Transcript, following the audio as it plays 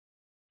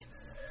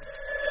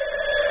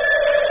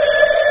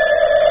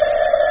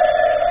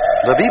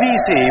The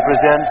BBC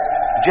presents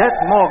Jet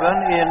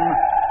Morgan in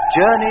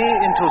Journey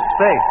into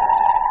Space.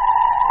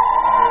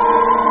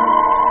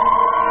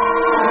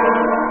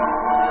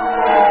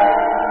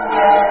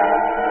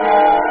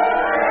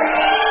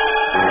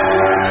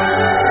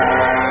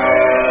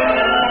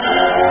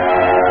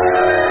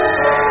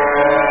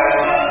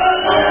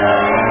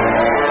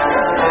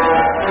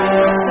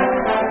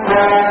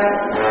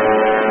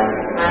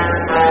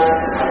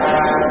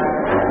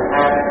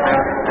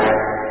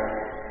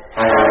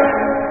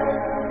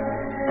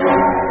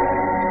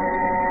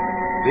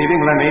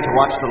 Leaving Lemmy to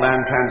watch the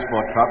land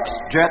transport trucks,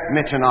 Jet,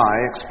 Mitch, and I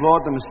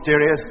explored the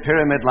mysterious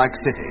pyramid-like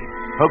city,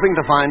 hoping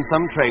to find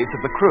some trace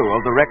of the crew of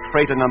the wrecked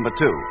freighter number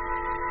 2.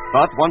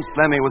 But once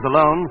Lemmy was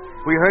alone,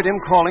 we heard him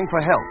calling for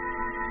help.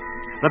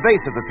 The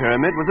base of the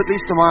pyramid was at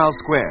least a mile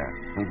square,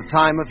 and at the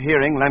time of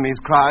hearing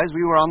Lemmy's cries,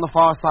 we were on the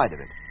far side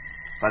of it.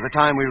 By the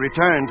time we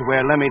returned to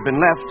where Lemmy had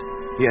been left,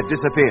 he had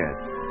disappeared.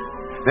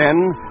 Then,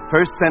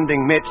 first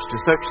sending Mitch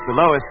to search the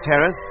lowest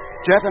terrace,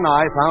 Jet and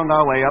I found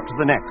our way up to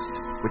the next,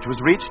 which was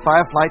reached by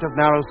a flight of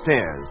narrow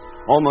stairs,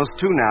 almost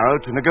too narrow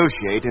to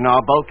negotiate in our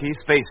bulky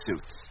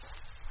spacesuits.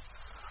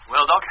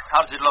 Well, Doc,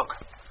 how does it look?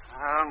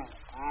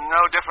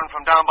 No different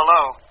from down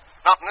below.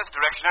 Not in this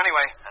direction,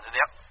 anyway.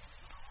 Yep.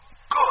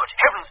 Good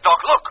heavens, Doc,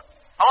 look!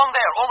 Along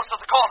there, almost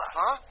at the corner.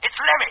 Huh? It's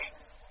Lemmy.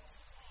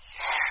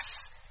 Yes.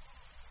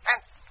 And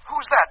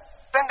who's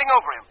that, bending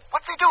over him?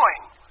 What's he doing?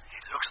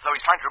 It looks as though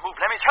he's trying to remove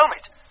Lemmy's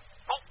helmet.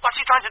 Oh, what's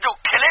he trying to do?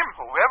 Kill him?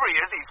 Whoever he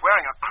is, he's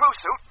wearing a crew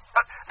suit.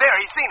 There,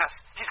 he's seen us.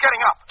 He's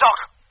getting up. Doc,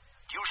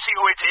 do you see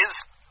who it is?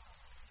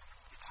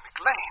 It's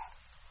McLean,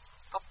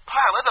 the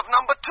pilot of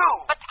number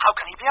 2. But how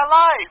can he be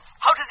alive?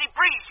 How does he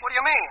breathe? What do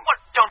you mean? Well,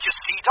 don't you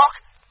see, Doc?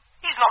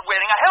 He's not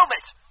wearing a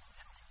helmet.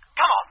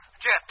 Come on.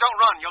 Jet, don't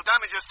run. You'll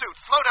damage your suit.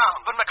 Slow down.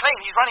 But McLean,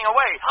 he's running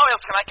away. How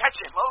else can I catch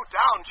him? Slow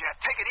down, Jet.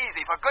 Take it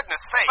easy, for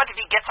goodness sake. But if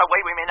he gets away,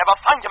 we may never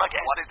find him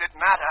again. What does it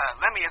matter?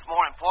 Lemmy is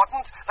more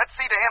important. Let's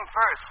see to him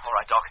first. All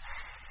right, Doc.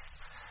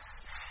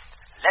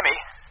 Lemmy,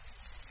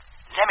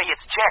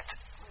 it's Jet.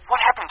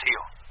 What happened to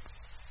you?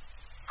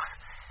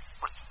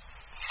 Well,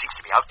 he seems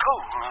to be out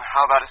cold.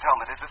 How about his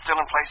helmet? Is it still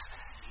in place?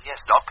 Yes,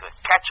 Doc. The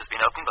catch has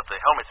been opened, but the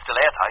helmet's still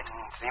airtight.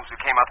 Seems we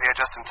came up here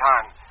just in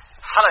time.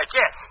 Hello,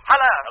 Jet.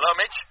 Hello. Hello,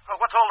 Mitch.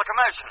 What's all the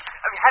commotion?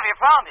 Have you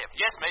found him?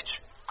 Yes, Mitch.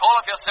 Call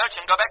off your search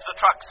and go back to the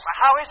trucks.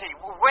 How is he?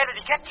 Where did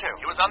he get to?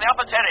 He was on the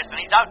upper terrace, and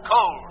he's out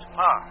cold.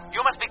 Huh.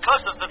 You must be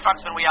closer to the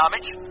trucks than we are,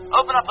 Mitch.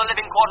 Open up the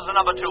living quarters of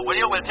number 2, will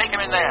you? We'll take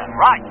him in there.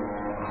 Right.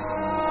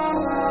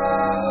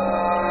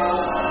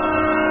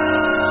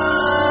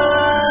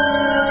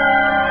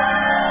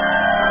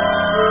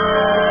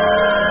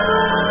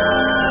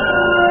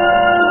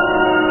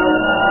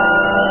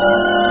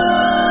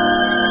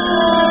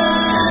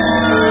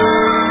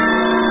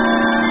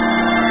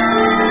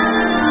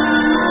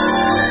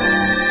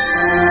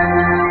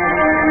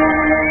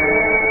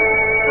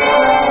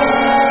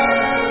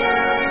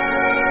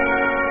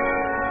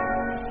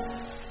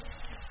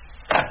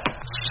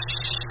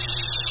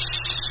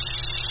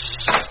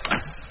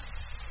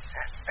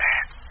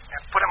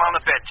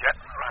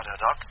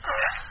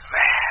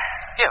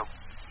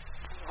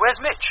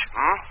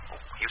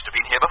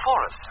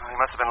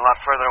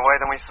 Further away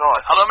than we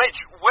thought. Hello, Mitch.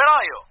 Where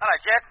are you? Hello,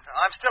 Jet.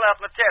 I'm still out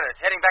on the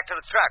terrace, heading back to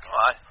the truck. Oh,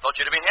 I thought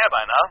you'd have been here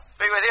by now.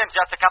 Be with you in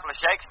just a couple of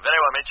shakes. Very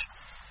well, Mitch.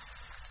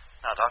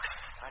 Now, Doc,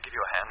 I'll give you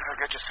a hand. I'll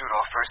get your suit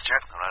off first,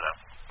 Jet. All right,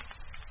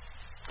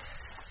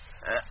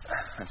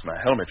 that's my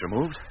helmet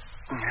removed.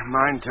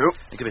 Mine, too.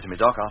 You give it to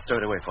me, Doc. I'll stow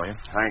it away for you.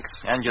 Thanks.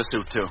 And your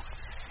suit, too.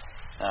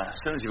 As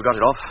soon as you've got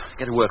it off,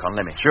 get to work on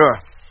Lemmy. Sure.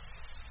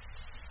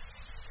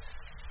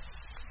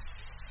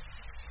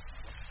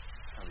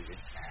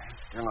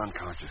 Still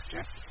unconscious,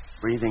 Jet.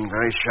 Breathing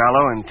very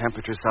shallow and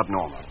temperature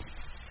subnormal.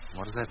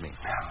 What does that mean?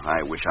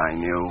 I wish I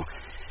knew.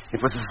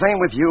 It was the same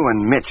with you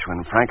and Mitch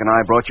when Frank and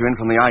I brought you in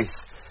from the ice.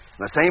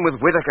 The same with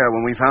Whitaker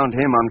when we found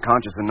him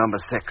unconscious in number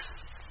 6.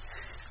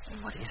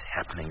 What is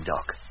happening,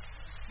 Doc?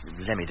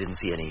 Lemmy didn't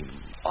see any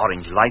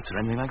orange lights or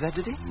anything like that,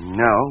 did he?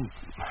 No.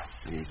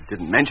 He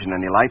didn't mention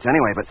any lights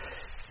anyway, but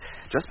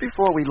just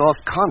before we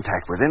lost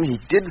contact with him, he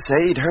did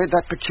say he'd heard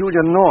that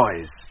peculiar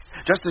noise.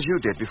 Just as you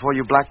did before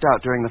you blacked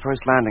out during the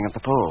first landing at the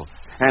pole.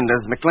 And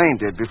as McLean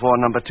did before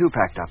number 2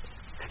 packed up.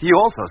 He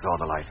also saw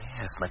the light.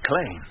 Yes,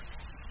 McLean.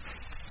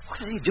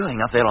 What is he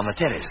doing up there on the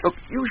terrace? Look,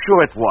 you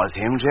sure it was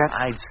him, Jet?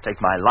 I'd stake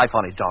my life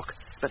on it, Doc.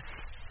 But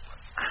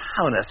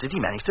how on earth did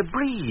he manage to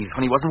breathe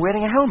when he wasn't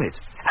wearing a helmet?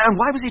 And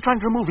why was he trying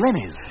to remove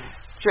Lemmy's?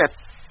 Jet,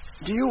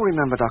 do you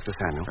remember Dr.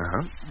 Samuel?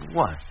 Uh-huh.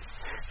 Why?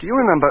 Do you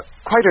remember,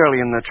 quite early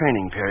in the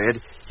training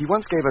period, he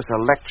once gave us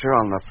a lecture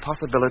on the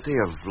possibility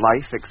of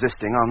life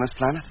existing on this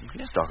planet?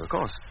 Yes, Doc, of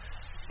course.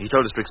 He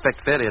told us to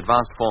expect fairly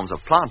advanced forms of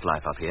plant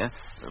life up here,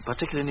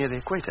 particularly near the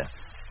equator.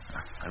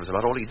 That was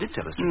about all he did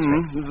tell us to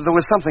expect. There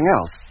was something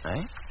else.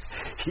 Eh?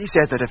 He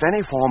said that if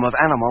any form of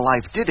animal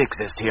life did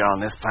exist here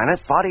on this planet,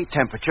 body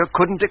temperature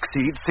couldn't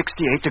exceed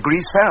 68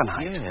 degrees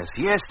Fahrenheit.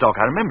 Yes, Doc,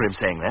 I remember him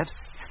saying that.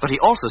 But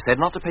he also said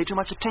not to pay too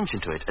much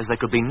attention to it, as there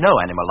could be no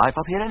animal life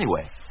up here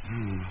anyway.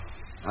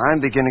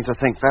 I'm beginning to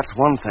think that's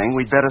one thing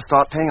we'd better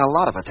start paying a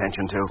lot of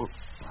attention to.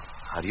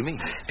 How do you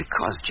mean?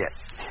 Because, Jet,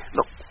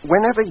 look,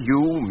 whenever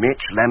you,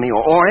 Mitch, Lemmy,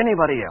 or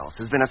anybody else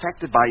has been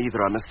affected by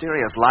either a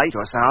mysterious light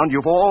or sound,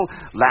 you've all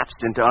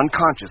lapsed into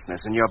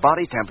unconsciousness and your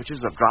body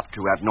temperatures have dropped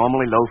to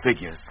abnormally low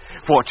figures.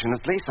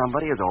 Fortunately,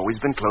 somebody has always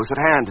been close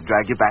at hand to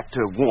drag you back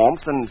to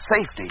warmth and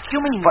safety. You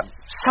mean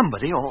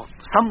somebody or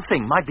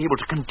something might be able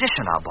to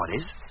condition our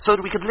bodies so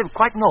that we could live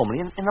quite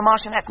normally in the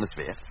Martian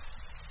atmosphere?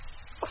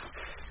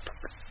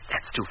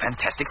 That's too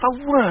fantastic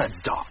for words,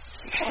 Doc.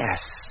 Yes,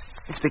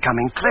 it's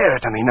becoming clearer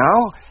to me now.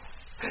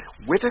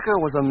 Whitaker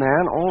was a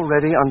man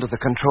already under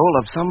the control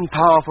of some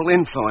powerful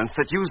influence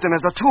that used him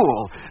as a tool,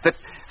 that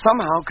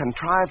somehow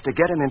contrived to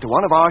get him into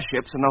one of our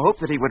ships in the hope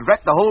that he would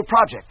wreck the whole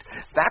project.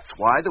 That's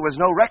why there was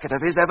no record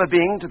of his ever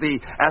being to the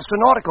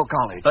astronautical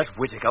college. But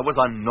Whitaker was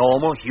a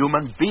normal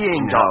human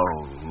being,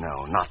 Doc.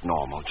 No, not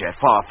normal, Jet.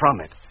 Far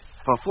from it.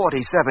 For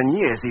 47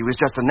 years, he was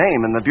just a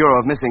name in the Bureau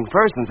of Missing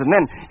Persons, and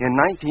then, in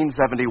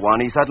 1971,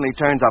 he suddenly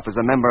turns up as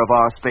a member of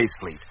our space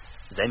fleet.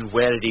 Then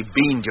where had he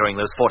been during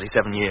those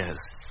 47 years?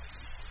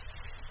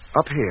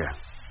 Up here,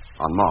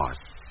 on Mars.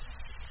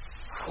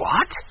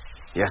 What?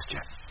 Yes,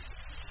 Jet.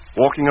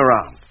 Walking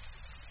around,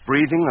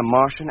 breathing the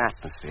Martian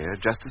atmosphere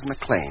just as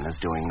McLean is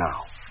doing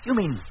now. You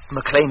mean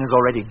McLean has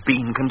already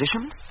been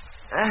conditioned?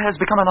 Has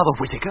become another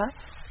Whitaker?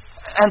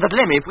 And that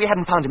Lemmy, if we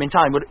hadn't found him in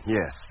time, would...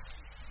 Yes.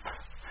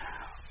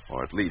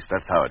 Or at least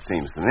that's how it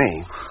seems to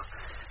me.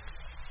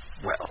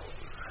 Well,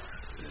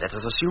 let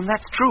us assume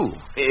that's true.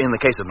 In the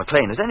case of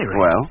McLean, at any rate.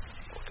 Well?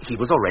 He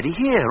was already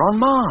here on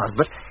Mars,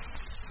 but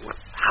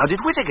how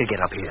did Whitaker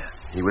get up here?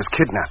 He was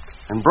kidnapped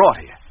and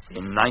brought here.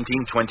 In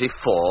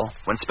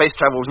 1924, when space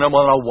travel was no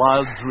more than a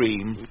wild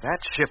dream. That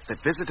ship that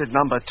visited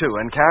number 2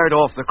 and carried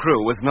off the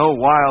crew was no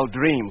wild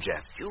dream,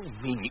 Jeff. You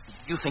mean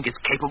you think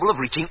it's capable of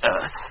reaching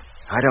Earth?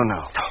 I don't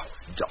know. Oh,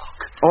 Doc.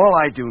 All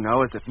I do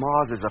know is that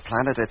Mars is a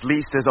planet at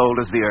least as old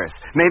as the Earth,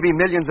 maybe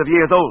millions of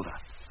years older.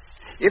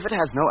 If it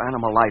has no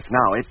animal life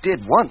now, it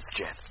did once,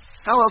 Jet.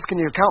 How else can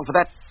you account for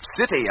that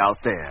city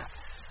out there?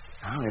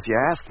 Well, if you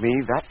ask me,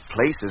 that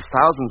place is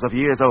thousands of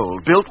years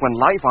old, built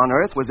when life on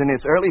Earth was in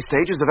its early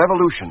stages of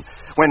evolution,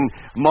 when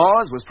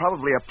Mars was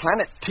probably a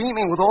planet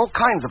teeming with all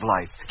kinds of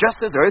life,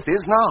 just as Earth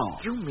is now.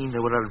 You mean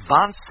there were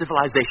advanced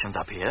civilizations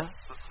up here?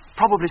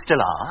 Probably still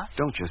are.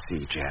 Don't you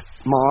see, Jet?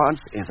 Mars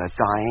is a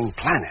dying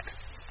planet.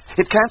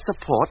 It can't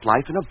support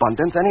life in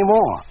abundance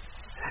anymore.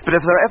 But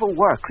if there ever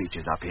were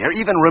creatures up here,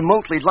 even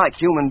remotely like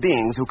human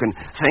beings who can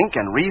think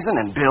and reason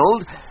and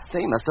build,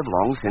 they must have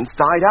long since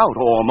died out,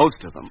 or most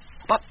of them.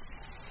 But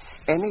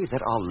any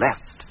that are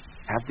left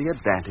have the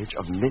advantage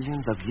of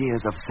millions of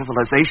years of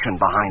civilization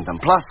behind them,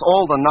 plus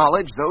all the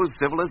knowledge those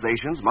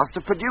civilizations must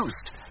have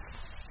produced.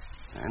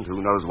 And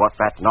who knows what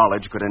that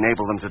knowledge could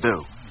enable them to do.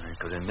 It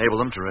could enable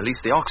them to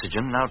release the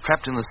oxygen now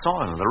trapped in the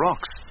soil and the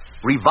rocks,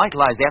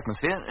 revitalize the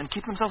atmosphere, and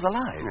keep themselves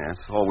alive. Yes,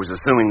 always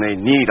assuming they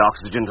need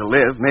oxygen to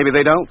live. Maybe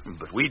they don't.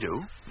 But we do,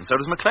 and so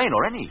does McLean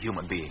or any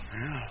human being.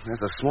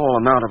 There's a small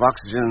amount of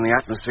oxygen in the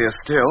atmosphere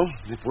still.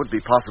 It would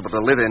be possible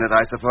to live in it,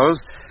 I suppose.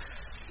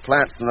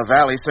 Plants in the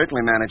valley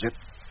certainly manage it.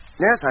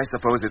 Yes, I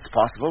suppose it's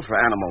possible for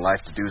animal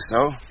life to do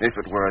so, if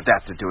it were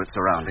adapted to its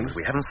surroundings.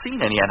 We haven't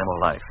seen any animal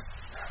life.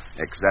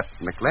 Except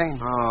McLean.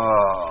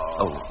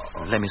 Oh,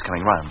 Lemmy's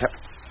coming round. Yep.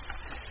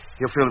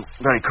 He'll feel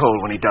very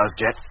cold when he does,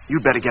 Jet.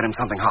 You'd better get him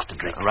something hot to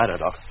drink. Righto,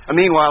 Doc.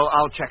 Meanwhile,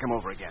 I'll check him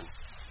over again.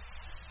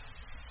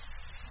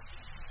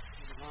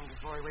 Long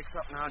before he wakes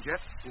up now, Jet.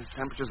 His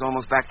temperature's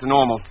almost back to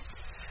normal.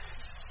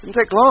 Didn't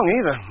take long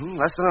either.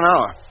 Less than an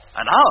hour.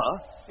 An hour?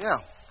 Yeah.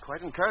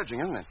 Quite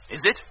encouraging, isn't it?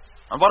 Is it?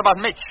 And what about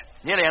Mitch?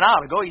 Nearly an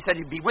hour ago, he said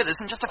he'd be with us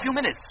in just a few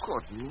minutes.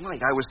 Good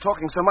night. I was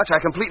talking so much I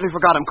completely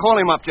forgot him. Call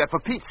him up, Jet, for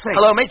Pete's sake.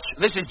 Hello, Mitch.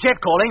 This is Jet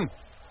calling.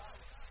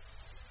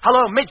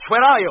 Hello, Mitch.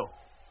 Where are you?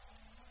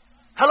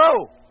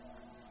 Hello?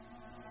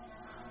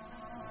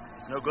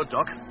 It's no good,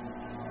 Doc.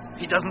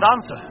 He doesn't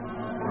answer.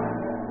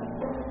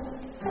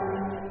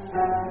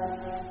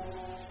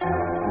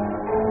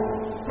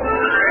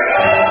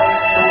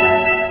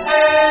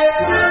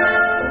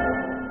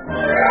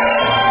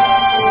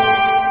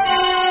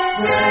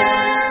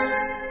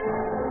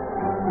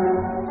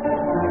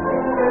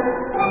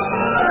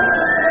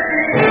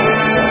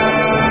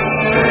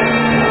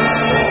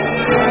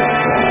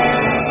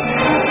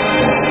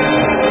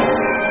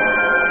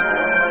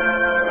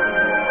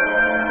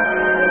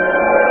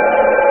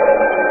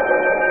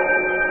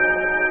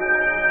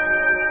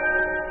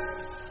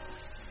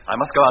 I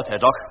must go out there,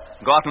 Doc.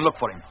 Go out and look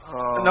for him.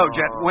 No,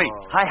 Jet, wait.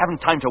 I haven't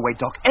time to wait,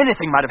 Doc.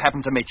 Anything might have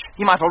happened to Mitch.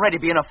 He might already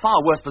be in a far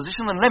worse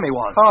position than Lemmy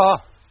was.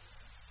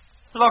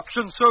 Lox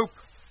and soup.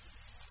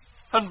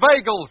 And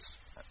bagels.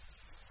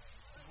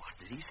 What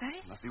did he say?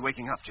 Must be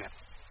waking up, Jet.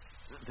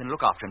 Then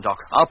look after him, Doc.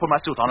 I'll put my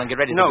suit on and get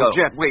ready to go. No,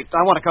 Jet, wait.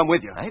 I want to come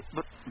with you. Hey,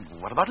 but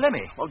what about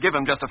Lemmy? Well, give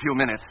him just a few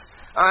minutes.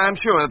 I'm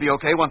sure he'll be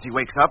okay once he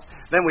wakes up.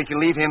 Then we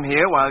can leave him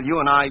here while you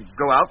and I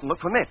go out and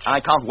look for Mitch. I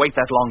can't wait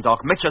that long,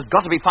 Doc. Mitch has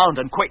got to be found,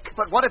 and quick.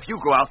 But what if you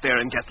go out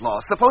there and get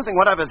lost? Supposing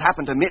whatever's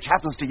happened to Mitch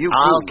happens to you,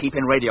 I'll too. keep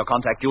in radio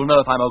contact. You'll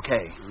know if I'm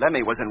okay.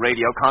 Lemmy was in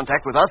radio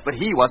contact with us, but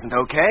he wasn't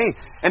okay.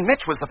 And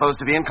Mitch was supposed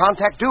to be in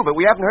contact, too, but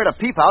we haven't heard a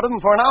peep out of him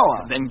for an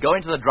hour. Then go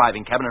into the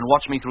driving cabin and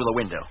watch me through the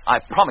window.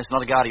 I promise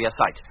not to go out of your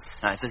sight.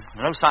 Now, if there's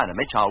no sign of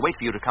Mitch, I'll wait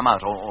for you to come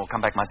out or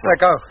come back myself.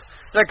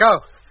 Let go.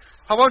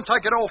 I won't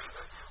take it off.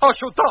 I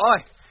shall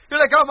die. You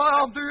let go of my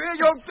arm, do you?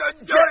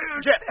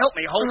 Jet, help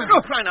me hold him.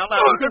 Crying out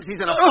loud. He thinks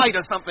he's in a fight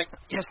or something.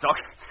 Yes, Doc.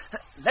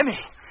 Lemmy.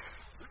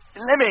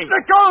 Lemmy.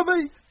 Let go of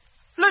me.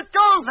 Let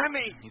go.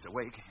 Lemmy. He's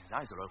awake. His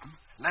eyes are open.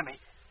 Lemmy.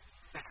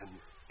 Listen,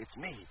 it's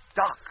me,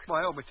 Doc.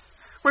 My helmet.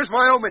 Where's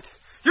my helmet?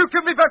 You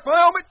give me back my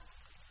helmet.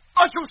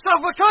 I shall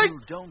suffocate.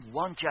 You don't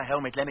want your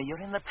helmet, Lemmy.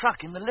 You're in the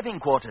truck, in the living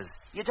quarters.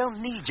 You don't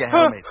need your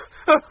helmet.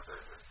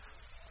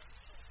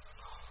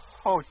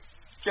 Oh,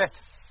 Jet.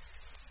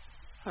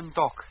 And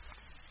Doc.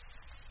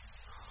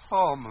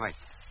 Oh, mate.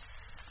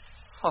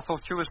 I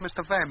thought you was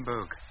Mr.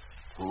 Vanberg.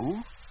 Who?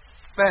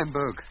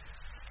 Vanberg.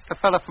 The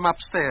fella from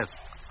upstairs.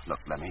 Look,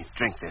 Lemmy,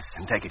 drink this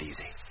and take it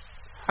easy.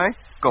 Hey?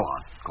 Go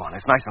on.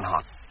 It's nice and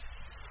hot.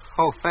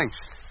 Oh, thanks.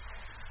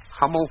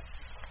 I'm all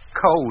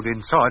cold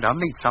inside. I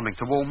need something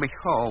to warm me.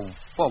 Oh,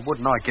 what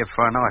wouldn't I give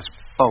for a nice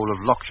bowl of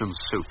Lokshan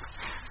soup?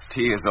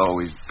 Tea is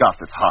always stuff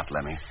that's hot,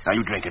 Lemmy. Now,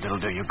 you drink it. It'll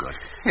do you good.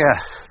 Yeah.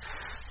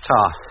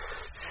 Tar.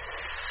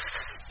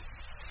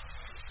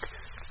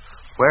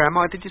 Where am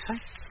I, did you say?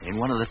 In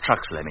one of the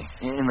trucks, Lemmy.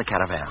 In the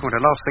caravan. Well, the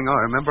last thing I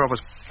remember, I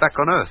was back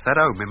on Earth, at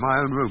home, in my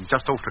own room,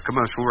 just off the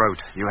commercial road.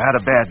 You had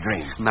a bad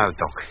dream. No,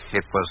 Doc.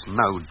 It was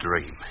no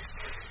dream.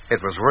 It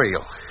was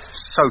real.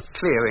 So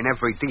clear in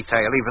every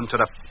detail, even to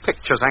the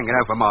pictures hanging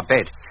over my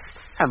bed.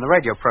 And the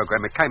radio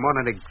program, it came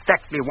on at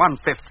exactly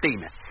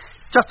 1:15.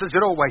 Just as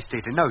it always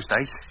did in those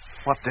days.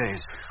 What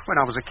days? When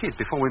I was a kid,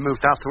 before we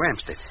moved out to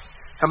Hampstead.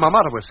 And my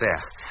mother was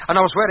there. And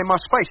I was wearing my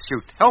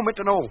spacesuit, helmet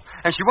and all.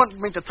 And she wanted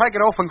me to take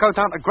it off and go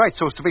down to Great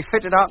Source to be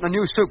fitted out in a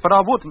new suit, but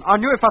I wouldn't. I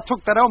knew if I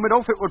took that helmet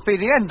off, it would be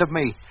the end of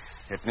me.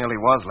 It nearly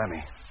was,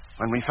 Lemmy.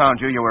 When we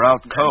found you, you were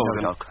out cold.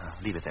 No, Doc.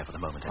 Leave it there for the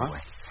moment,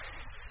 anyway.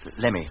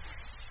 Lemmy,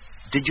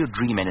 did you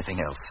dream anything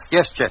else?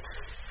 Yes, Jet.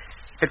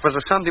 It was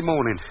a Sunday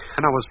morning,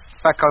 and I was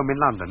back home in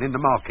London, in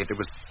the market. It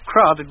was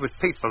crowded with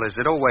people, as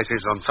it always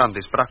is on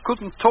Sundays, but I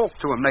couldn't talk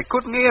to them. They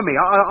couldn't hear me.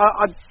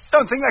 I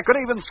don't think they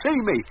could even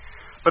see me.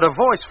 But a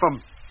voice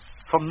from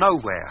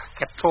nowhere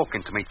kept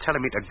talking to me, telling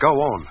me to go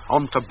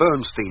on to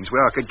Bernstein's,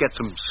 where I could get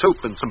some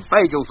soup and some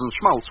bagels and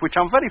schmaltz, which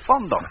I'm very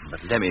fond of.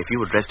 But, Lemmy, if you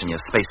were dressed in your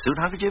spacesuit,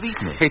 how could you have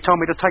eaten it? He told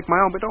me to take my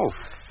helmet off,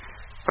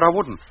 but I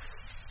wouldn't.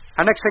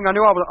 And next thing I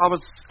knew, I was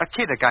a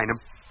kid again, and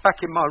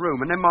back in my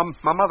room. And then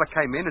my mother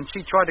came in, and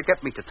she tried to get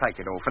me to take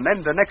it off. And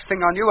then the next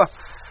thing I knew,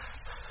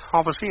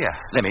 I was here.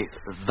 Lemmy,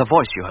 the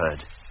voice you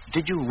heard,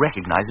 did you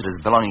recognize it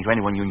as belonging to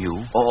anyone you knew,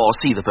 or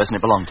see the person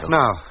it belonged to?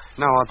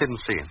 No, I didn't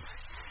see him.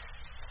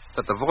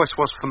 But the voice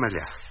was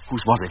familiar.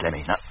 Whose was it,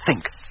 Lemmy? Now,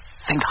 think.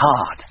 Think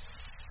hard.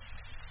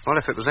 Well,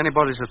 if it was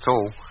anybody's at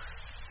all,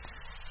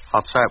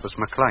 I'd say it was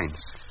McLean's.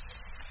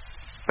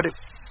 But it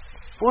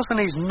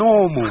wasn't his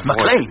normal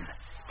McLean? voice.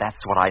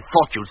 That's what I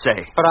thought you'd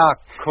say. But how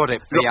could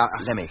it be?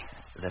 Look, Lemmy,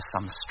 there's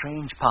some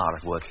strange power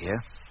at work here.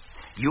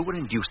 You were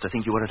induced to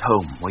think you were at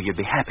home, where you'd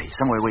be happy,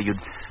 somewhere where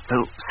you'd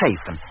feel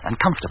safe and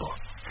comfortable.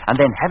 And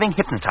then, having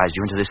hypnotized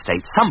you into this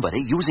state, somebody,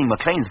 using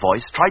McLean's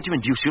voice, tried to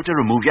induce you to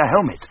remove your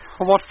helmet.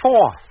 Well, what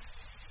for?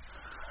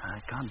 I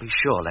can't be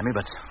sure, Lemmy,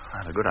 but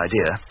I have a good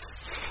idea.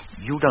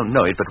 You don't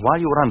know it, but while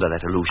you were under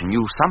that illusion,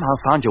 you somehow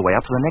found your way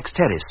up to the next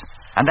terrace.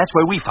 And that's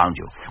where we found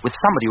you, with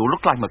somebody who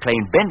looked like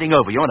McLean bending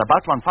over you and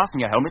about to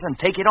unfasten your helmet and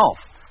take it off.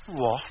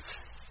 What?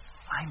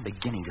 I'm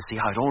beginning to see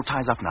how it all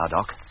ties up now,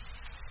 Doc.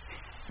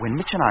 When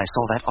Mitch and I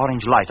saw that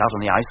orange light out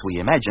on the ice,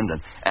 we imagined,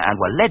 and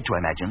were led to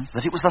imagine,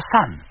 that it was the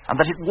sun, and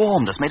that it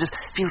warmed us, made us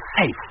feel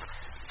safe.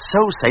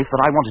 So safe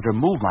that I wanted to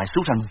remove my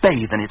suit and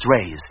bathe in its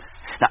rays.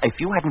 Now, if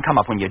you hadn't come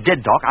up when you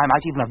did, Doc, I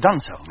might even have done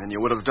so. Then you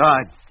would have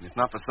died, if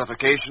not for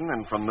suffocation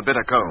and from the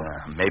bitter cold.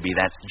 Maybe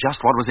that's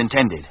just what was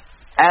intended.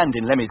 And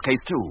in Lemmy's case,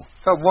 too.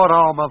 But what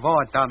harm have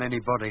I done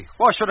anybody?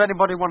 Why should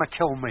anybody want to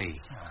kill me?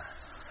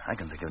 I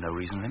can think of no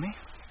reason, Lemmy.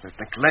 But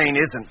McLean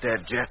isn't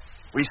dead, Jet.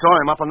 We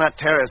saw him up on that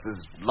terrace as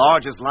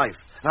large as life.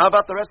 Now, how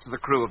about the rest of the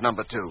crew of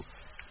number 2?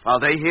 Are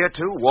they here,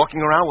 too,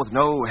 walking around with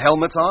no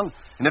helmets on?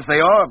 And if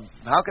they are,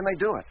 how can they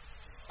do it?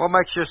 What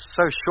makes you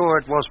so sure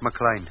it was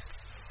McLean?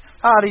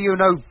 How do you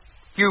know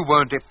you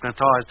weren't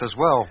hypnotized as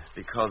well?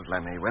 Because,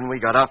 Lemmy, when we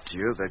got up to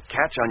you, the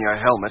catch on your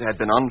helmet had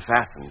been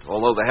unfastened,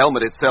 although the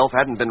helmet itself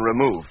hadn't been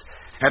removed.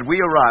 Had we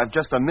arrived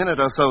just a minute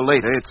or so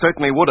later, it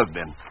certainly would have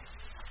been.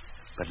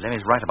 But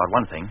Lemmy's right about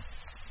one thing.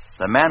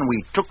 The man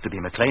we took to be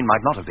McLean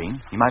might not have been.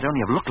 He might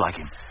only have looked like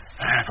him.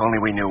 If only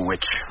we knew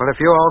which. Well, if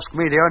you ask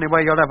me, the only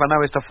way you'll ever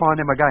know is to find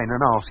him again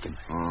and ask him.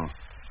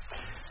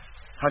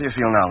 How do you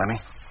feel now, Lemmy?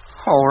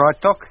 All right,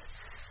 Doc.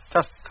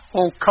 Just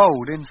all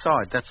cold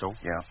inside, that's all.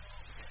 Yeah.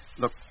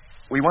 Look,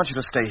 we want you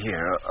to stay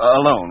here,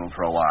 alone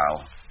for a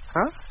while.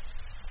 Huh?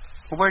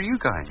 Well, where are you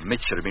going? Mitch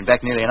should have been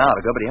back nearly an hour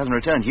ago, but he hasn't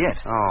returned yet.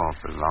 Oh,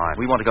 blind.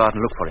 We want to go out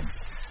and look for him.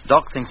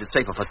 Doc thinks it's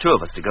safer for two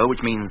of us to go, which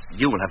means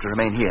you will have to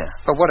remain here.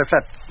 But what if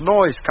that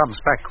noise comes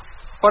back?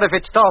 What if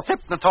it starts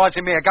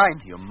hypnotizing me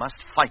again? You must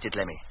fight it,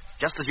 Lemmy,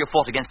 just as you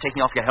fought against taking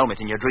off your helmet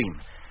in your dream.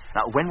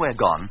 Now, when we're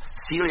gone,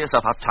 seal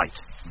yourself up tight.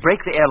 Break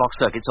the airlock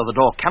circuit so the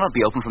door cannot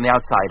be opened from the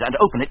outside, and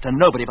open it to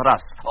nobody but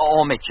us.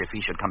 Or Mitch, if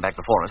he should come back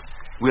before us.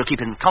 We'll keep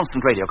in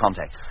constant radio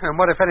contact. And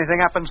what if anything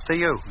happens to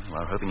you?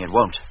 Well, hoping it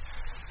won't.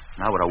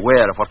 Now we're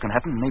aware of what can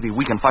happen, maybe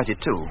we can fight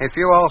it too. If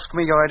you ask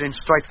me, you're heading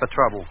straight for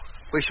trouble.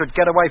 We should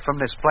get away from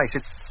this place.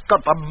 It's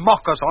got the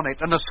mockers on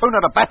it, and the sooner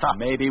the better.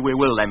 Maybe we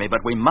will, Lemmy,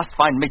 but we must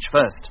find Mitch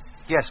first.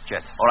 Yes,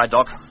 Jet. All right,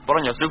 Doc. Put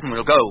on your suit and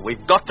we'll go.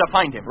 We've got to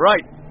find him.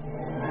 Right.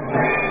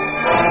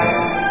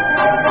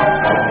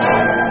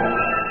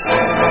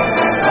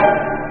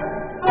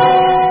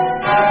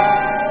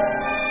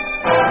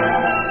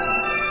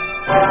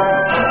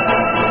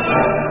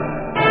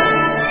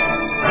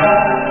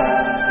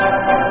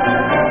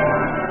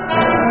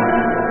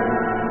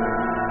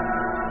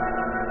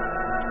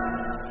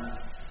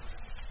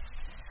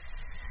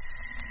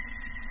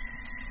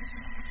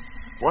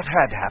 What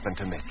had happened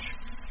to Mitch?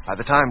 By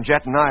the time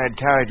Jet and I had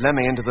carried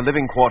Lemmy into the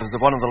living quarters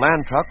of one of the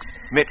land trucks,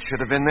 Mitch should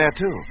have been there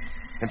too.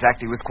 In fact,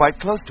 he was quite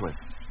close to us,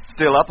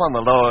 still up on the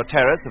lower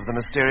terrace of the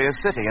mysterious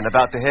city and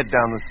about to head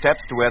down the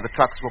steps to where the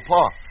trucks were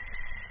parked.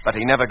 But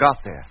he never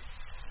got there.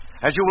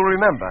 As you will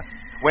remember,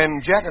 when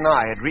Jet and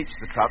I had reached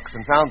the trucks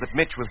and found that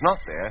Mitch was not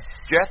there,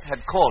 Jet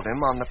had called him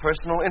on the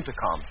personal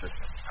intercom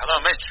system. Hello,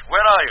 Mitch.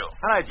 Where are you?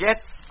 Hello,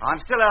 Jet. I'm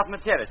still out on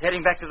the terrace,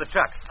 heading back to the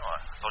truck. Oh, I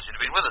thought you'd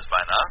have been with us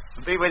by now.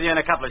 I'll be with you in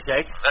a couple of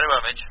shakes. Very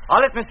well, Mitch. I'll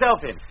let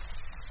myself in.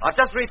 I've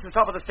just reached the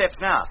top of the steps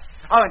now.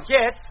 Oh, and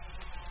Jet.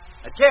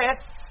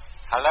 Jet.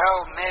 Hello,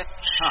 Mitch.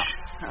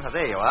 Oh,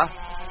 there you are.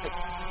 Hey,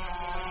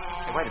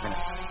 wait a minute.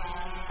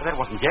 Oh, that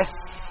wasn't Jet.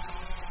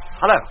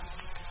 Hello.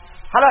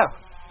 Hello.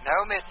 No,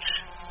 Mitch.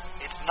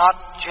 It's not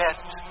Jet.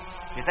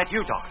 Is that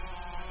you, Doc?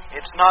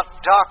 It's not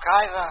Doc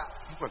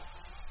either.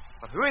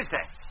 But who is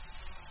that?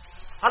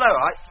 Hello,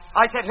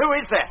 I said, who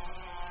is that?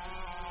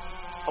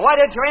 Why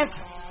don't you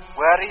answer?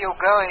 Where are you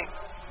going?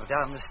 Well,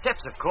 down the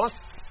steps, of course.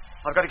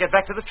 I've got to get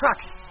back to the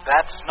trucks.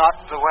 That's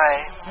not the way.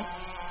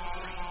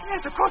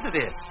 Yes, of course it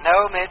is. No,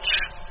 Mitch.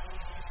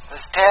 The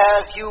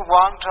stairs you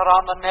want are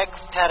on the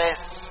next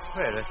terrace.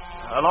 Where?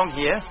 Along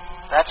here?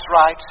 That's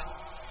right.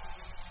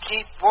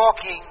 Keep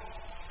walking.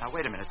 Now,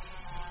 wait a minute.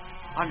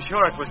 I'm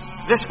sure it was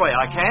this way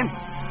I can.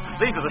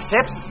 These are the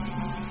steps.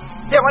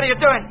 Here, what are you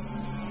doing?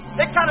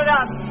 They cut it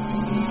out.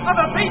 For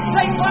the Pete's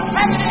sake, what's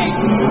happening?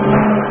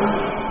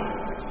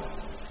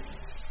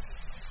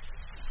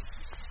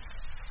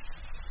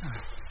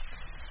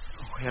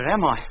 Where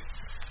am I?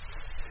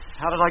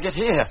 How did I get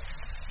here?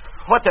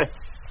 What the...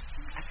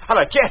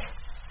 Hello, Jet.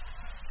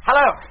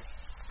 Hello.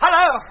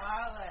 Hello.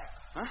 Hello there.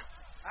 Huh?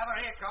 Over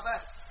here,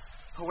 copper.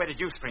 Oh, where did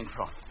you spring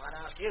from? Might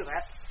ask you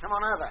that. Come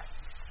on over.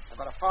 I've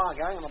got a fire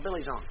going and the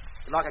billy's on.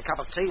 You'd like a cup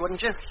of tea,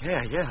 wouldn't you?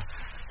 Yeah.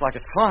 Like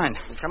it's fine.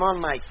 Come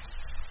on, mate.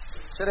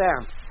 Sit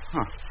down.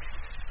 Huh.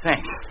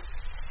 Thanks.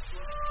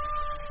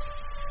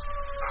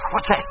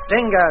 What's that?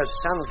 Dingoes.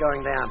 Sun's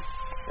going down.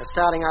 They're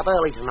starting up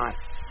early tonight.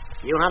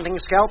 You hunting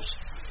scalps?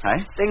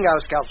 Hey? Dingo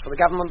scalps for the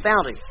government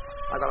bounty.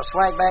 I've got a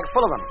swag bag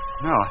full of them.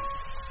 No,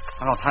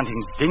 I'm not hunting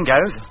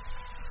dingoes.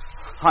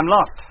 I'm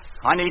lost.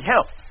 I need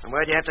help. And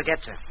where do you have to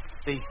get to?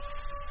 The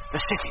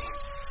city.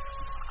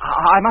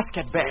 I must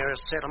get back. The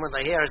nearest settlement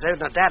they hear is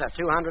Udnadata,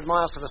 200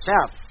 miles to the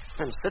south.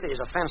 And city is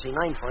a fancy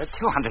name for it.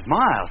 200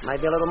 miles?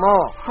 Maybe a little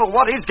more. Oh,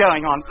 what is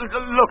going on?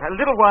 Look, a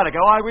little while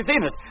ago I was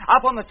in it,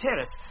 up on the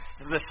terrace.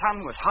 The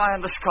sun was high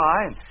in the sky,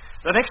 and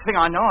the next thing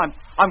I know,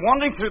 I'm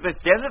wandering through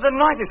this desert and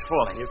night is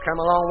falling. You've come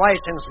a long way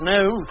since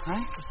noon.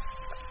 Huh?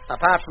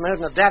 Apart from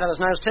Udnadata, there's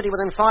no city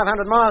within 500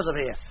 miles of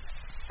here.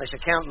 They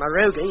should count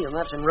Marugi, and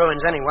that's in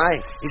ruins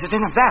anyway. Is it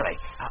in a valley?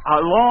 A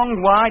long,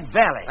 wide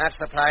valley? That's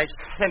the place.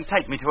 Then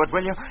take me to it,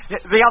 will you?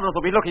 The others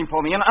will be looking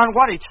for me, and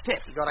what each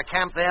step? You got a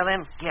camp there,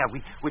 then? Yeah,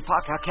 we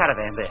park our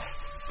caravan there.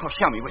 Well,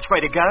 show me which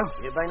way to go.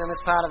 You been in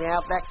this part of the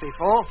outback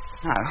before?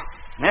 No,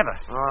 never.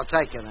 Oh, I'll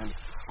take you, then.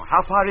 Well,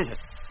 how far is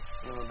it?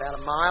 About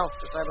a mile,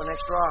 just over the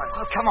next rise.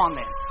 Oh, come on,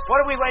 then.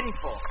 What are we waiting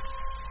for?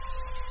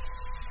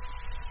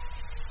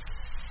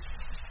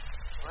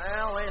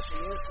 Well, there she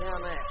is,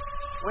 down there.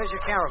 Where's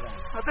your caravan?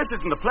 Oh, this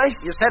isn't the place.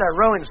 You said a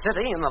ruined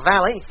city in the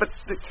valley. But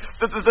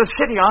the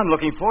city I'm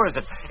looking for is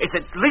it's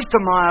at least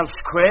a mile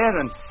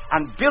square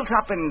and built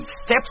up in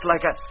steps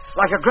like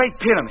a great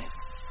pyramid.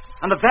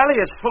 And the valley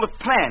is full of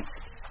plants,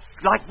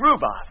 like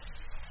rhubarb.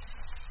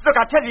 Look,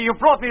 I tell you, you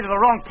brought me to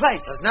the wrong place.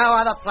 There's no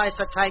other place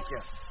to take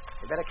you.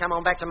 You better come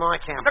on back to my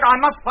camp. Look,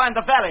 I must find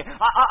the valley.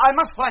 I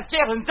must find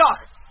Jet and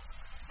Doc.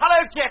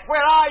 Hello, Jet,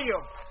 where are you?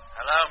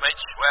 Hello,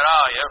 Mitch. Where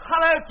are you?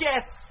 Hello,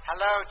 Jet.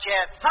 Hello,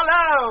 Jet.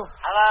 Hello.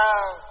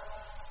 Hello.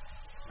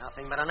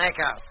 Nothing but an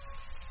echo.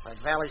 That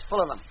valley's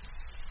full of them.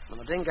 When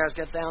the dingoes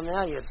get down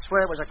there, you'd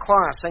swear it was a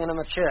choir singing in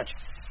the church.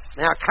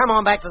 Now, come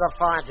on back to the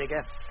fire,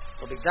 Digger.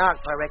 It'll be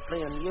dark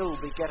directly, and you'll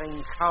be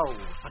getting cold.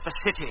 But the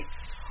city.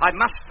 I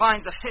must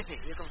find the city.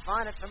 You can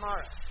find it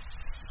tomorrow.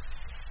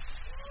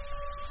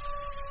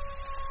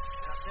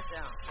 Now sit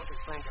down. Put this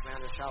blanket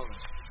around your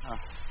shoulders. Oh,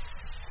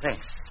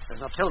 thanks. There's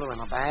no tilde in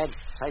my bag.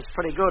 Tastes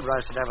pretty good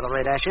roasted over the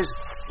red ashes.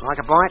 Like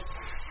a bite?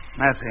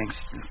 No, thanks.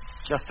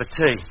 Just the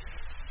tea.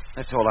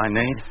 That's all I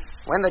need.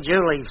 When did you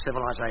leave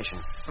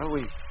civilization? Well,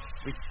 we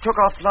took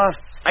off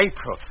last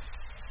April.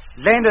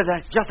 Landed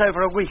just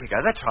over a week ago,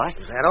 that's right.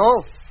 Is that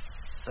all?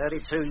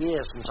 32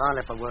 years since I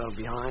left the world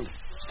behind.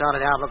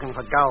 Started out looking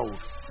for gold.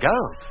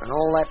 Gold? And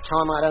all that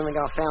time I don't think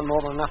I found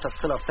more than enough to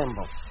fill a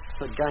thimble.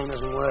 The game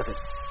isn't worth it.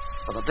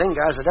 But the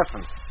dingoes are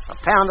different. £1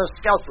 a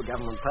scalp the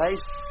government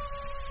pays.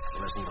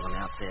 Listen to them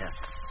out there.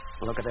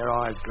 Look at their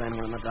eyes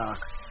glaring in the dark.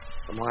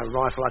 With my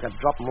rifle, I could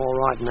drop them all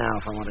right now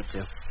if I wanted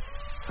to.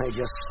 They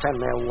just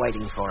stand there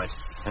waiting for it.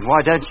 Then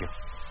why don't you?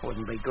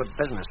 Wouldn't be good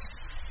business.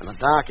 In the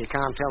dark, you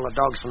can't tell the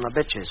dogs from the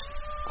bitches.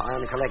 I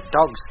only collect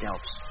dog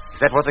scalps. Is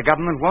that what the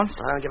government wants?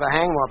 I don't give a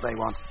hang what they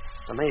want.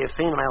 To me, a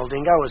female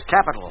dingo is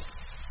capital.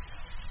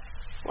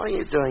 What are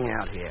you doing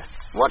out here?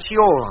 What's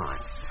your line?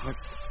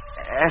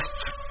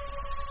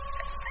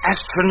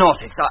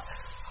 Astronautics.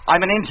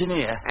 I'm an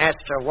engineer.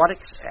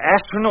 Astro-whatics?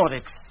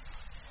 Astronautics.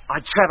 I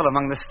travel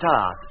among the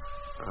stars.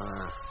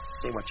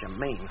 See what you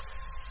mean.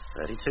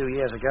 32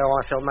 years ago,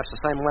 I felt much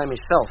the same way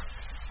myself.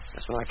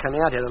 That's when I came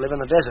out here to live in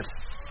the desert.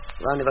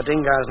 With only the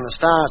dingoes and the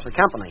stars for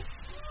company.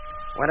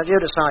 When did you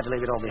decide to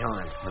leave it all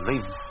behind? To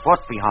leave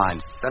what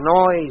behind? The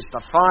noise,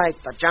 the fight,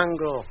 the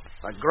jungle,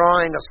 the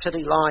grind of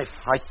city life.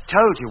 I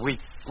told you,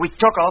 we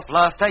took off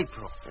last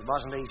April. It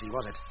wasn't easy,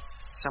 was it?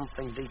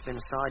 Something deep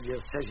inside you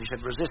says you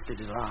should resist it,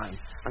 Ryan,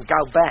 and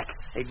go back.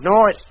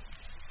 Ignore it.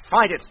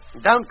 Fight it.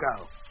 And don't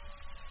go.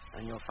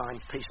 And you'll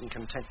find peace and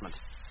contentment.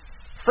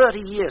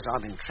 30 years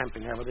I've been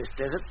tramping over this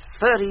desert.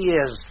 30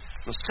 years.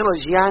 I'm still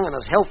as young and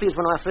as healthy as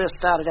when I first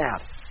started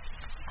out.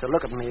 To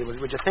look at me,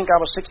 would you think I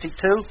was 62?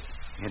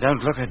 You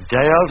don't look a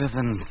day older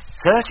than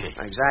 30.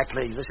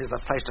 Exactly. This is the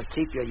place to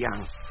keep you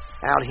young.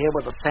 Out here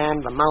with the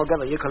sand, the mulga,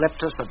 the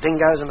eucalyptus, the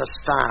dingoes, and the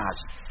stars.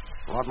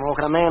 What more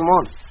can a man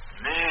want?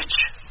 Mitch!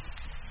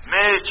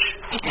 Mitch!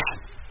 Listen.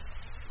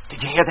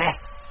 Did you hear that?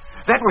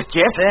 That was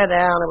Jess. Sit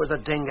down. It was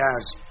the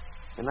dingoes.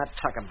 In that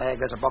tucker bag,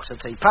 there's a box of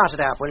tea. Pass it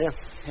out, will you?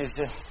 Is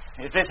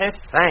this it?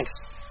 Thanks.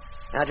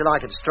 How'd you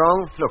like it?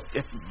 Strong? Look,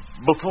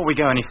 before we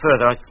go any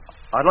further,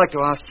 I'd like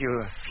to ask you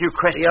a few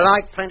questions. Do you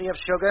like plenty of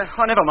sugar?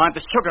 Oh, never mind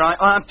the sugar.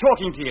 I'm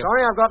talking to you.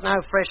 Sorry, I've got no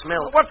fresh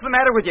milk. What's the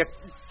matter with you?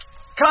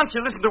 Can't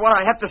you listen to what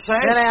I have to say?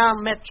 Sit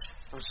down, Mitch,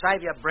 and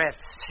save your breath.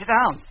 Sit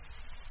down.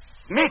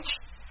 Mitch!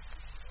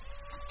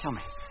 Tell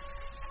me,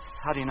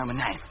 how do you know my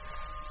name?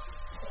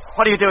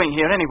 What are you doing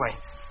here, anyway?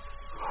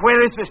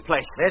 Where is this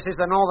place? This is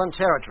the Northern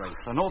Territory.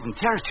 The Northern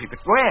Territory, but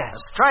where?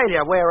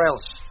 Australia, where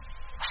else?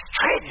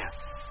 Australia?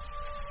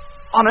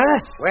 On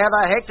Earth? Where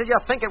the heck did you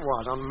think it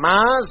was? On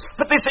Mars?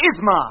 But this is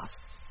Mars.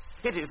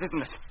 It is,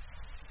 isn't it?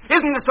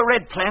 Isn't this a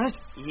red planet?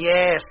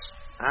 Yes.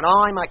 And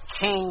I'm a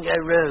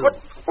kangaroo.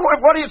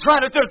 What are you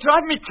trying to do?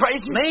 Drive me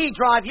crazy? Me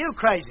drive you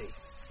crazy?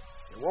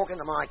 You walk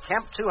into my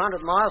camp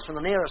 200 miles from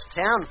the nearest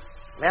town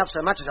without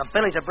so much as a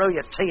billy to brew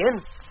your tea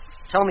in.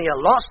 Tell me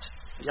you're lost.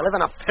 You live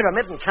in a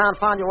pyramid and can't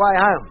find your way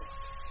home.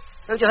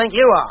 Who do you think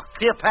you are?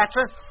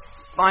 Cleopatra?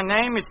 My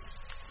name is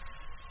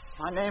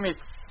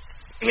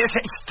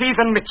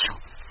Stephen Mitchell.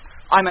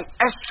 I'm an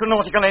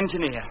astronautical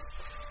engineer.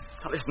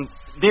 Now listen,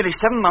 nearly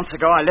 7 months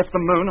ago I left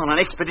the moon on an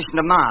expedition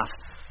to Mars.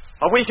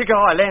 A week ago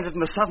I landed in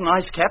the southern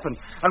ice cap and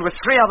with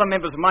 3 other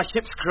members of my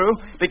ship's crew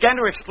began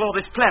to explore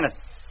this planet.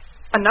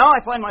 And now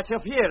I find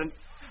myself here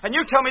and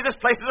you tell me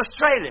this place is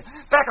Australia,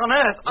 back on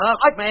Earth.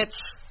 Look, Mitch.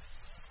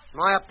 In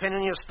my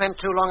opinion, you've spent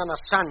too long in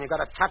the sun. You've got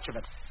a touch of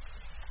it.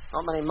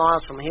 Not many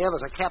miles from here,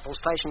 there's a cattle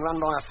station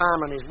run by a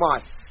farmer and his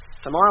wife.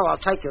 Tomorrow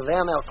I'll take you there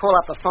and they'll call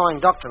up the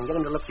flying doctor and get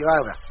him to look you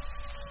over.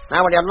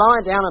 Now, will you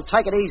lie down and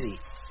take it easy?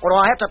 Or do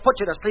I have to put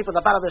you to sleep with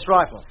the butt of this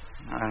rifle?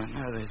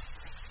 No, there's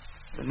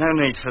no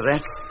need for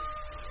that.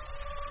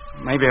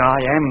 Maybe I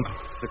am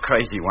the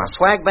crazy one. The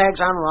swag bag's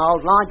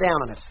unrolled. Lie down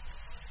on it.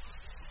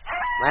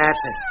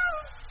 That's it.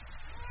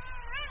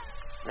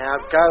 Now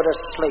go to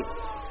sleep.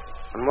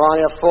 And while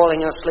you're falling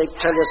asleep,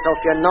 tell yourself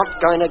you're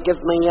not going to give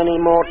me any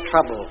more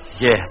trouble.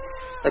 Yeah.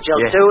 That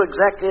you'll do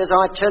exactly as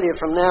I tell you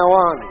from now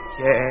on.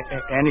 Yeah,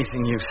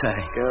 anything you say.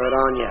 Good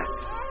on you.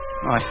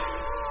 I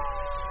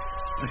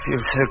feel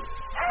so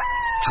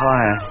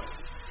tired.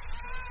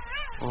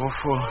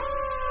 Awful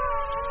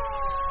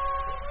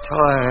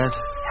tired.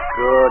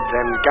 Good,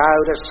 then go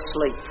to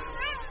sleep.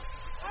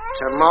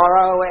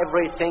 Tomorrow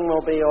everything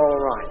will be all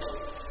right.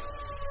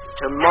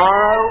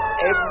 Tomorrow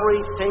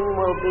everything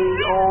will be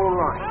all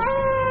right.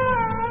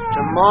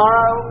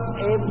 Tomorrow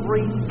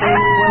everything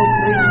will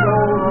be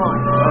all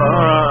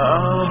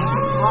right.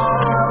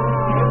 Tomorrow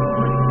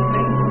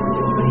everything will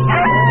be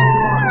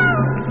all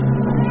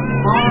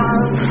right.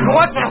 Tomorrow...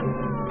 What the?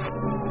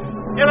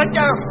 You let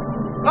go.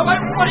 Oh, what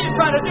are you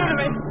trying to do to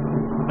me?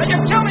 You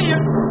kill me, you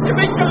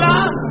big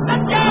galah. Let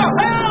go!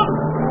 Help!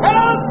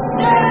 Help!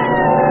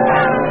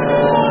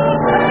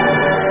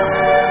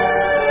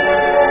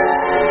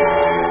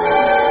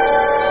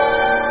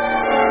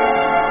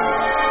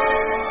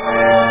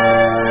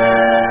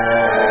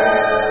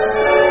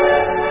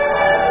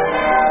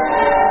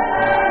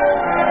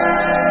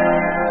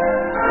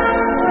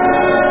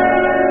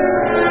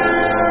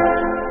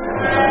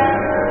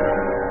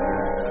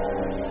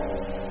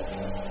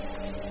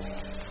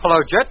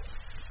 Hello, Jet.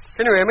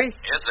 Can you hear me?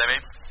 Yes,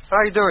 Lemmy. How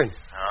you doing?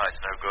 Oh,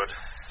 it's no good.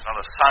 There's not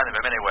a sign of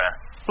him anywhere.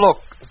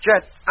 Look,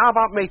 Jet, how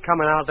about me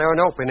coming out there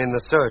and helping in the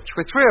search?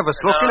 With three of us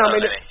looking, no,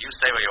 I mean... Lemmy. You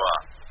stay where you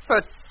are.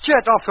 But,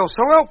 Jet, I feel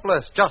so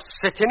helpless, just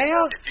sitting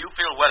here. If you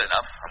feel well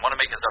enough and want to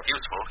make yourself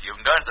useful, you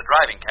can go into the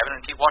driving cabin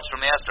and keep watch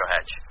from the astro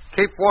hatch.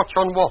 Keep watch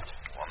on what?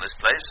 On this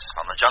place,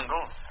 on the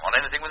jungle, on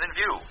anything within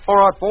view. All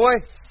right, boy.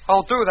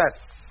 I'll do that.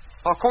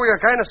 I'll call you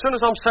again as soon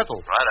as I'm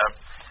settled. Righto.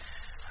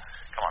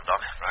 Come on, Doc.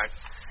 Right.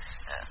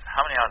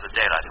 How many hours of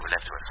daylight have we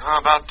left to us?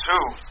 About 2.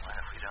 Well,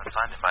 if we don't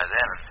find him by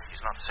then, he's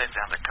not safely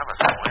under cover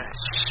somewhere.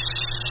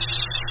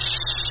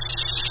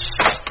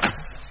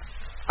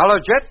 Hello,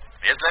 Jet.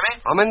 Yes, Lemmy?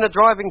 I'm in the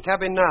driving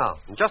cabin now.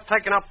 I'm just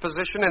taking up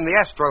position in the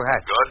astro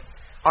hatch. Good.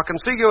 I can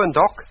see you and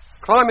Doc.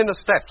 Climb in the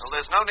steps. Well,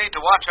 there's no need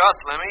to watch us,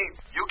 Lemmy.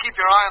 You keep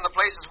your eye on the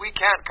places we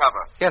can't cover.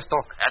 Yes,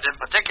 Doc. And in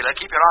particular,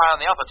 keep your eye on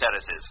the upper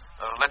terraces.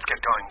 Let's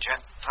get going, Jet.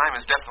 Time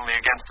is definitely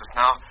against us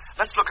now.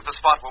 Let's look at the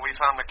spot where we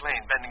found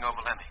McLean bending over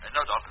Lemmy.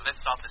 No, Doc.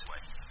 Let's start this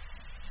way.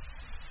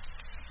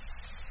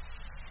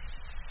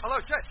 Hello,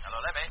 Jet.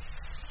 Hello, Lemmy.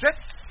 Jet,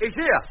 he's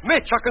here.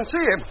 Mitch, I can see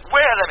him.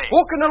 Where, Lemmy?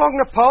 Walking along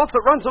the path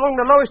that runs along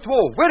the lowest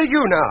wall. Where are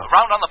you now?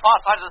 Round on the far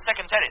side of the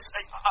second terrace.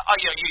 Are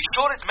you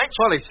sure it's Mitch?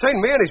 Well, he's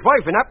seen me and he's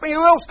waving at me.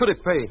 Who else could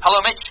it be?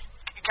 Hello, Mitch.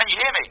 Can you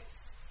hear me?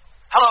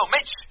 Hello,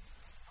 Mitch.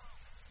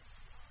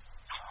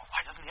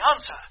 Why doesn't he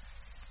answer?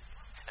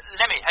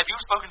 Lemmy, have you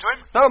spoken to him?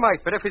 No,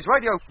 mate, but if his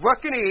radio's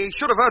working, he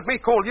should have heard me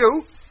call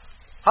you.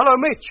 Hello,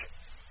 Mitch.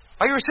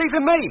 Are you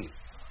receiving me?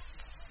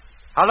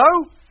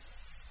 Hello?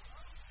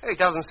 He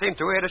doesn't seem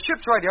to hear the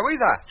ship's radio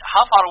either.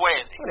 How far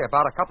away is he? Only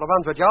about a couple of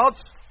 100 yards.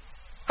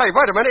 Hey,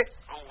 wait a minute.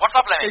 What's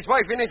up, Lemmy? He's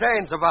waving his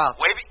hands about.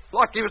 Waving?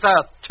 Like he was a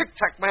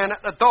tic-tac man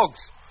at the dogs.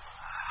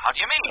 How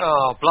do you mean?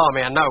 Oh,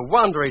 blimey, no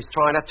wonder he's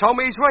trying to tell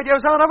me his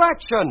radio's out of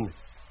action.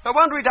 No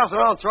wonder he doesn't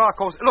answer our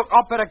calls. Look,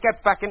 I'd better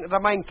get back into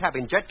the main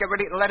cabin, Jet. Get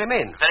ready to let him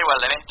in. Very well,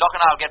 Lemmy. Doc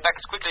and I'll get back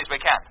as quickly as we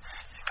can.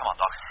 Come on,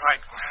 Doc. Right.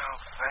 Well,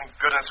 thank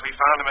goodness we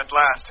found him at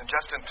last. And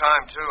just in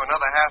time, too.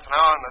 Another half an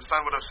hour and the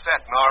sun would have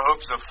set in our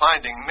hopes of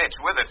finding Mitch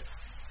with it.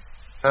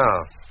 Oh,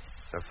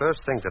 the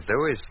first thing to do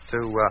is to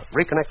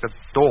reconnect the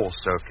door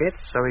circuit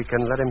so he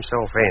can let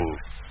himself in.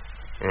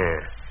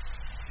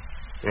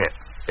 Yeah,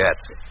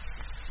 that's it.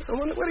 I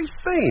wonder where he's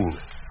been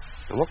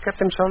and what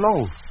kept him so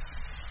long.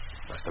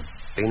 Must have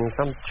been in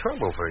some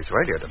trouble for his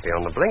radio to be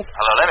on the blink.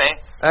 Hello, Lemmy.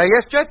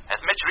 Yes, Jet?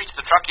 Has Mitch reached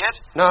the truck yet?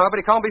 No, but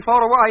he can't be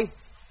far away.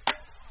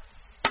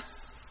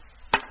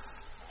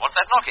 What's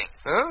that knocking?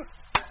 Huh?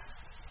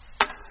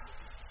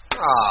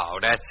 Oh,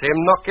 that's him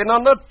knocking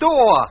on the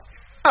door.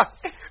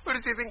 Who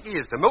does he think he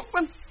is, the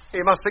milkman?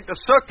 He must think the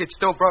circuit's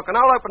still broken.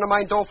 I'll open the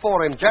main door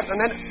for him, Jet, and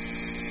then...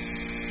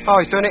 Oh,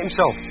 he's doing it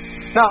himself.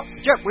 Now,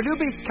 Jet, will you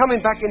be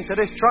coming back into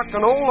this truck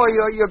and all, or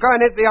you're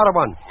going into the other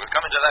one? We'll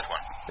come into that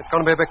one. It's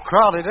going to be a bit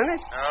crowded, isn't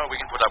it? No, we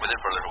can put up with it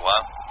for a little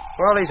while.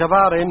 Well, he's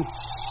about in.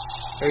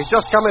 He's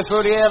just coming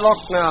through the airlock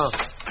now.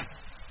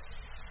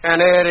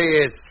 And there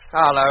he is.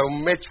 Hello,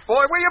 Mitch,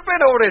 boy. Where you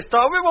been all this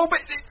time? We won't be...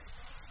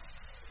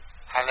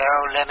 Hello,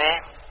 Lemmy.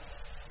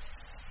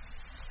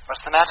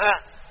 What's the matter?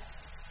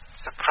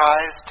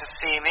 Surprised to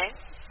see me?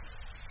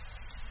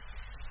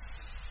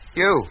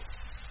 You.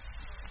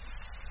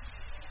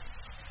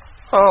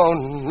 Oh,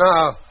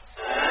 no.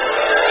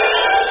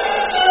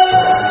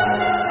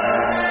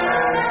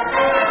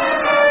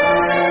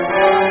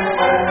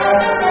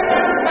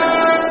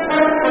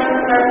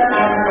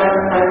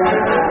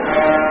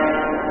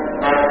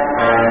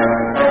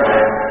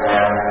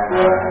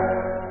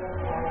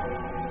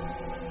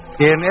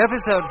 In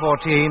episode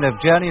 14 of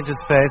Journey into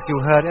Space, you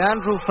heard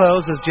Andrew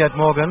Foles as Jet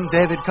Morgan,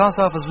 David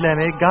Kossoff as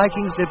Lemmy, Guy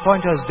Kingsley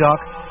Point as Doc,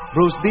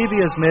 Bruce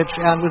Beebe as Mitch,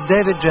 and with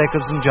David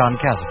Jacobs and John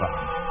Casabon.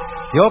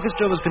 The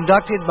orchestra was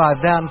conducted by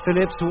Van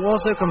Phillips, who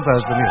also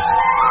composed the music.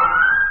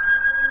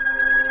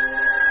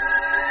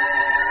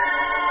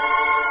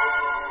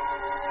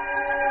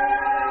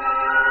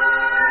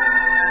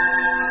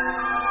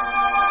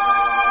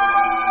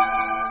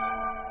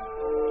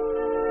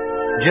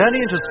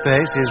 Journey into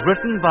Space is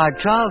written by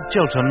Charles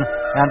Chilton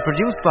and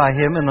produced by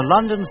him in the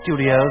London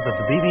studios of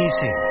the BBC.